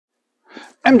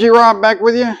MG Rob back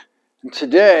with you, and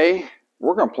today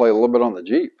we're going to play a little bit on the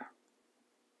Jeep.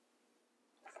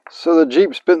 So the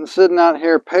Jeep's been sitting out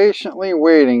here patiently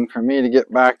waiting for me to get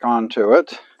back onto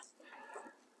it.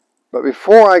 But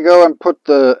before I go and put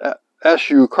the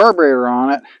SU carburetor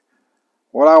on it,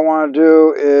 what I want to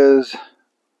do is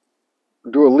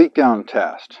do a leak down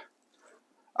test.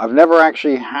 I've never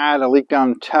actually had a leak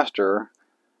down tester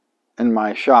in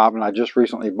my shop, and I just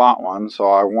recently bought one, so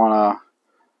I want to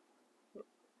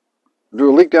do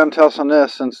a leak down test on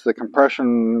this since the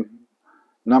compression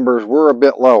numbers were a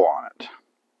bit low on it.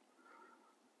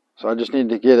 So I just need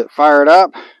to get it fired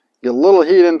up, get a little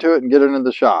heat into it, and get it into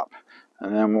the shop,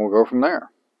 and then we'll go from there.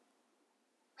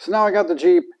 So now I got the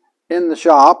Jeep in the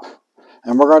shop,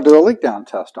 and we're going to do a leak down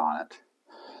test on it.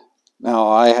 Now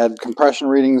I had compression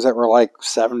readings that were like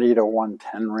 70 to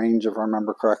 110 range, if I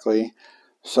remember correctly.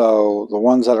 So the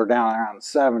ones that are down around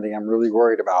 70 I'm really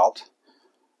worried about.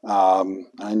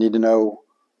 I need to know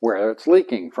where it's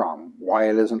leaking from, why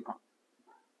it doesn't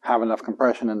have enough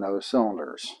compression in those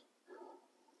cylinders,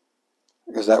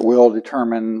 because that will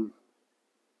determine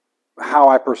how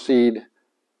I proceed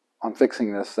on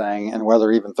fixing this thing, and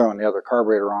whether even throwing the other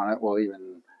carburetor on it will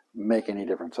even make any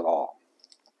difference at all.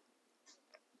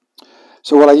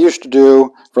 So what I used to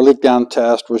do for leak down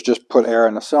test was just put air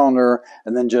in the cylinder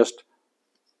and then just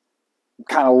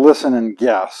kind of listen and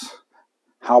guess.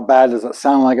 How bad does it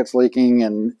sound like it's leaking,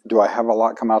 and do I have a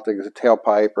lot come out the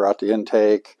tailpipe or out the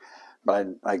intake? But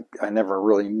I never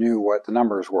really knew what the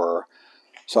numbers were.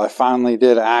 So I finally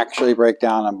did actually break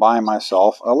down and buy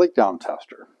myself a leak down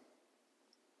tester.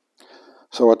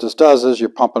 So what this does is you're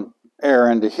pumping air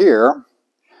into here,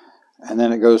 and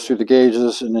then it goes through the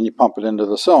gauges, and then you pump it into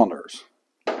the cylinders.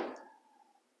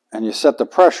 And you set the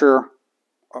pressure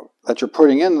that you're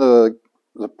putting in the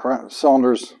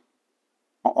cylinders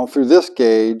through this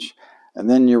gauge, and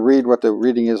then you read what the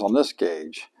reading is on this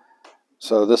gauge.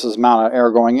 So this is the amount of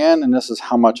air going in, and this is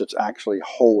how much it's actually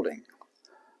holding.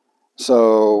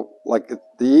 So like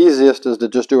the easiest is to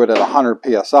just do it at 100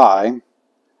 psi,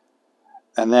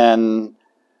 and then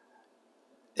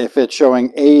if it's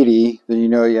showing 80, then you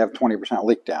know you have 20%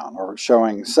 leak down, or if it's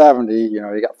showing 70, you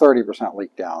know you got 30%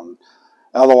 leak down.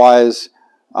 Otherwise,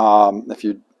 if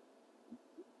you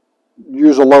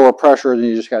use a lower pressure, then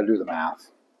you just got to do the math.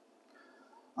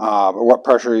 But what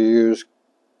pressure you use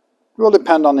will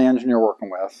depend on the engine you're working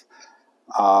with,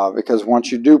 because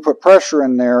once you do put pressure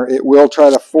in there, it will try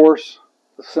to force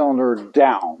the cylinder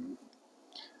down.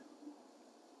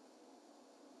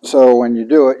 So when you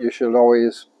do it, you should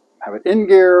always have it in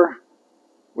gear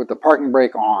with the parking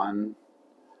brake on,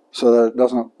 so that it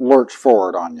doesn't lurch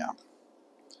forward on you.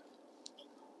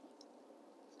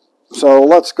 So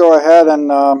let's go ahead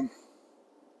and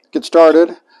get started.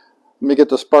 Let me get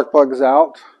the spark plugs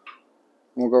out,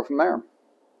 and we'll go from there.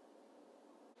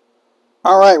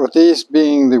 Alright, with these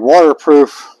being the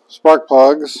waterproof spark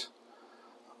plugs,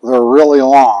 they're really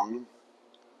long,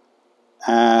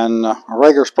 and a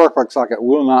regular spark plug socket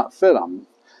will not fit them.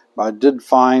 But I did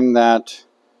find that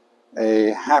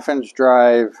a 1/2-inch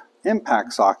drive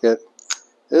impact socket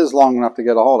is long enough to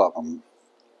get a hold of them.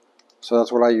 So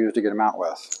that's what I use to get them out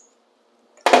with.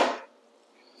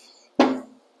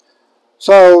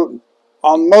 So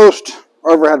on most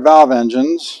overhead valve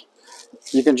engines,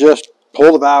 you can just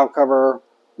pull the valve cover,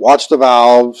 watch the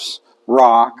valves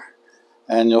rock,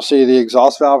 and you'll see the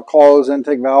exhaust valve close,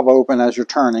 intake valve open as you're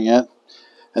turning it.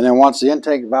 And then once the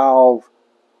intake valve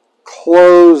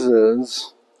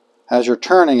closes as you're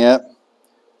turning it,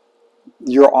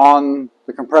 you're on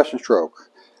the compression stroke.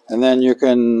 And then you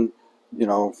can, you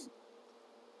know,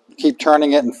 keep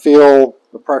turning it and feel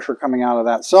the pressure coming out of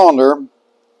that cylinder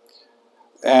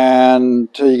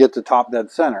until you get to top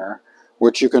dead center,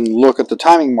 which you can look at the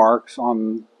timing marks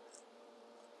on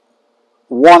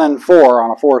 1 and 4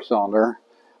 on a 4-cylinder.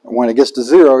 When it gets to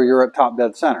 0, you're at top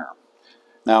dead center.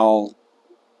 Now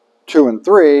 2 and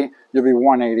 3, you'll be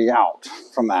 180 out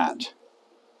from that.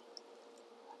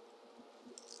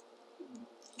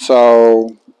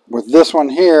 So with this one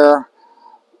here,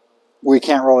 we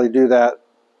can't really do that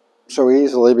so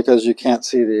easily because you can't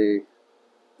see the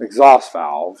exhaust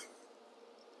valve.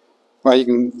 Well,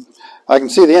 I can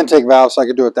see the intake valve, so I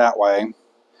could do it that way.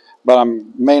 But I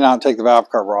may not take the valve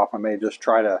cover off. I may just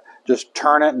try to just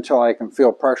turn it until I can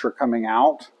feel pressure coming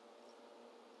out,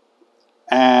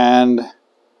 and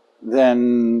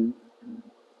then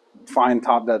find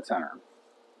top dead center.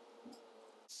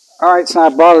 Alright, so I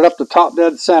brought it up to top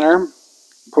dead center,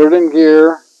 put it in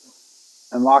gear,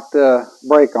 and lock the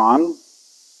brake on.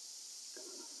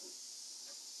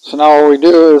 So now what we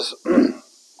do is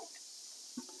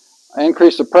I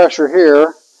increase the pressure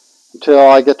here, until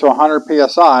I get to 100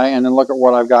 psi, and then look at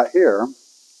what I've got here.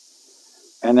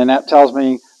 And then that tells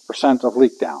me percent of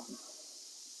leak down.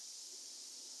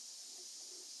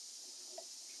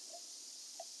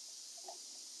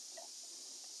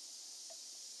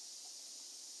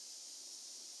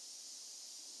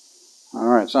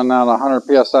 Alright, so I'm now at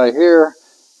 100 psi here,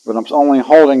 but I'm only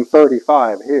holding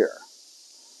 35 here,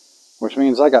 which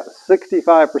means I got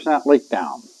 65% leak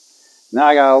down. Now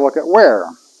I got to look at wear.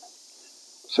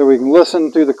 So we can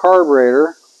listen through the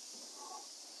carburetor.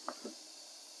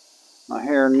 I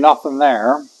hear nothing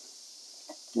there.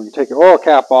 We can take the oil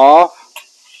cap off.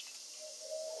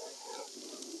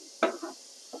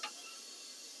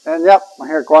 And yep, I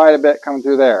hear quite a bit coming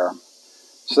through there.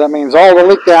 So that means all the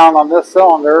leak down on this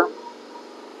cylinder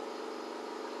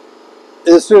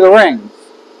is through the rings.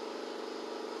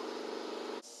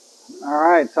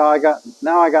 Alright, so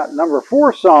now I got number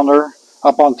 4 cylinder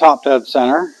up on top dead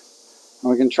center. And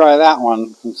we can try that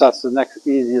one since that's the next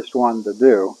easiest one to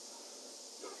do.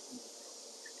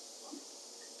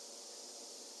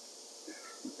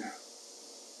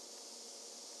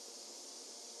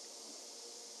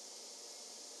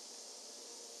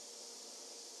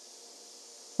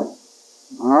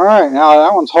 Alright, now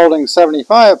that one's holding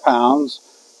 75 pounds,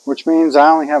 which means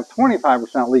I only have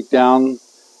 25% leak down,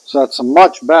 so that's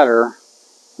much better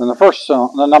than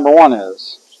the number 1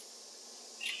 is.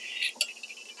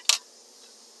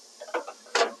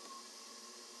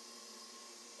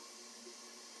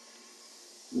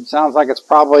 It sounds like it's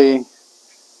probably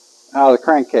out of the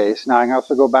crankcase. Now I can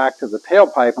also go back to the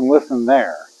tailpipe and listen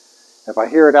there. If I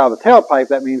hear it out of the tailpipe,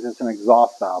 that means it's an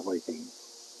exhaust valve leaking.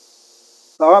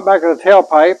 So I went back to the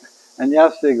tailpipe, and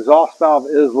yes, the exhaust valve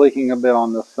is leaking a bit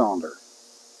on this cylinder.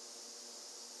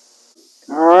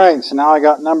 Alright, so now I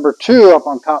got number 2 up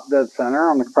on top dead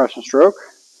center on the compression stroke.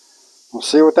 We'll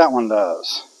see what that one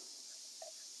does.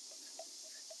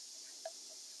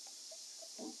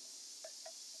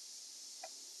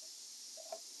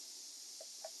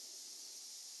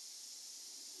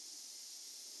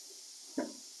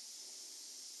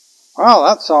 Well,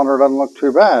 that cylinder doesn't look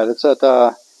too bad. It's at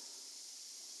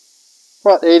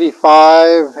what,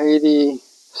 85,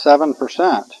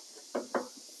 87%.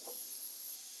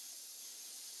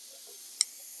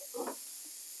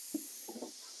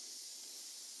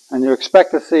 And you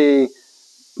expect to see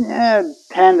 10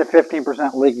 to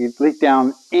 15% leak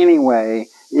down anyway,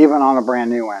 even on a brand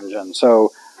new engine.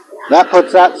 So that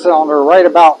puts that cylinder right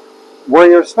about where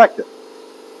you expect it.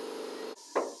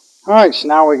 Alright, so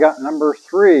now we got number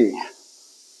 3.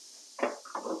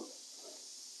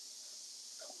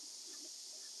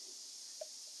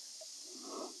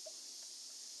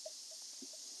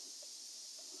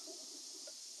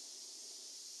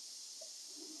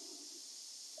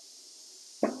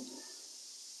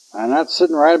 And that's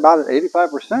sitting right about at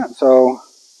 85%. So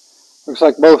looks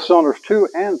like both cylinders 2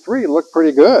 and 3 look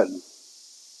pretty good.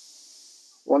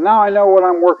 Well, now I know what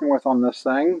I'm working with on this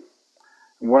thing.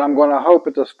 What I'm going to hope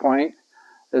at this point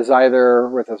is either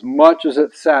with as much as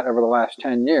it's sat over the last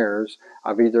 10 years,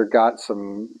 I've either got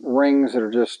some rings that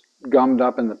are just gummed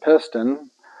up in the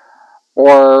piston,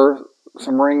 or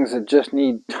some rings that just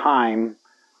need time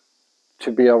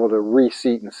to be able to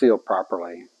reseat and seal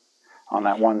properly on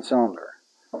that one cylinder.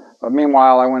 But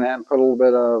meanwhile, I went ahead and put a little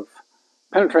bit of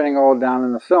penetrating oil down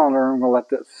in the cylinder, and we'll let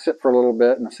that sit for a little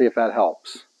bit and see if that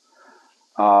helps.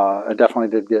 It definitely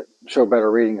did show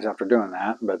better readings after doing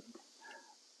that, but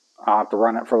I'll have to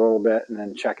run it for a little bit and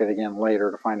then check it again later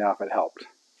to find out if it helped.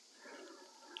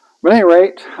 But at any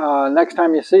rate, next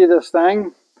time you see this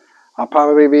thing, I'll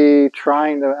probably be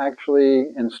trying to actually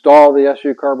install the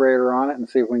SU carburetor on it and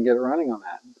see if we can get it running on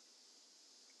that.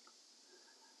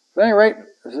 But at any rate,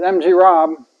 this is MG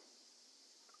Rob.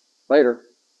 Later.